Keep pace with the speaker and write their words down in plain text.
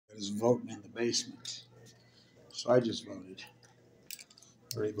was voting in the basement. So I just voted.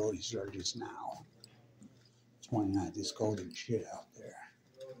 Early voting started just now. 29th, this golden shit out there.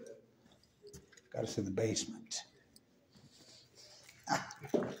 Got us in the basement.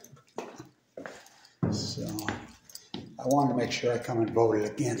 So I wanted to make sure I come and voted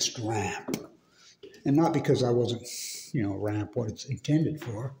against RAMP. And not because I wasn't, RAMP what it's intended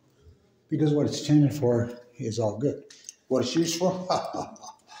for. Because what it's intended for is all good. What it's used for?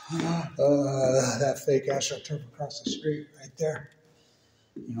 That fake AstroTurf across the street right there.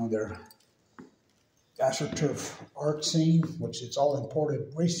 Their AstroTurf art scene, which it's all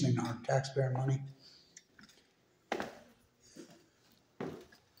imported, wasting our taxpayer money.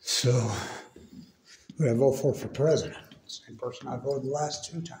 So, who did I vote for president? Same person I voted the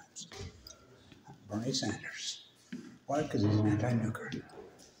last 2 times. Bernie Sanders. Why? Because he's an anti-nuker.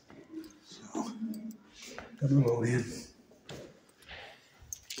 So, gonna vote in.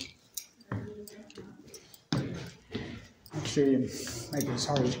 Make sure you make it as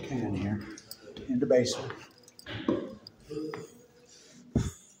hard as you can here in the basement.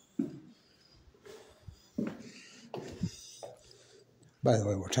 By the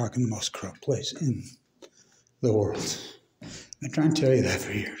way, we're talking the most corrupt place in the world. I've been trying to tell you that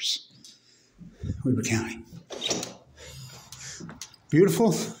for years. Weber County.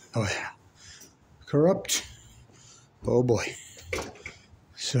 Beautiful? Oh yeah. Corrupt? Oh boy.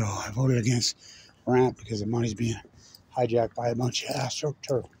 So I voted against RAMP because the money's being hijacked by a bunch of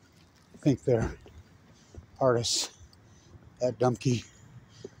AstroTurf. I think they're artists at Dumpke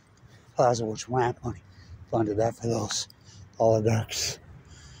Plaza, which RAMP money funded that for those oligarchs.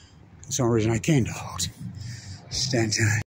 That's the only reason I came to vote. Stand time.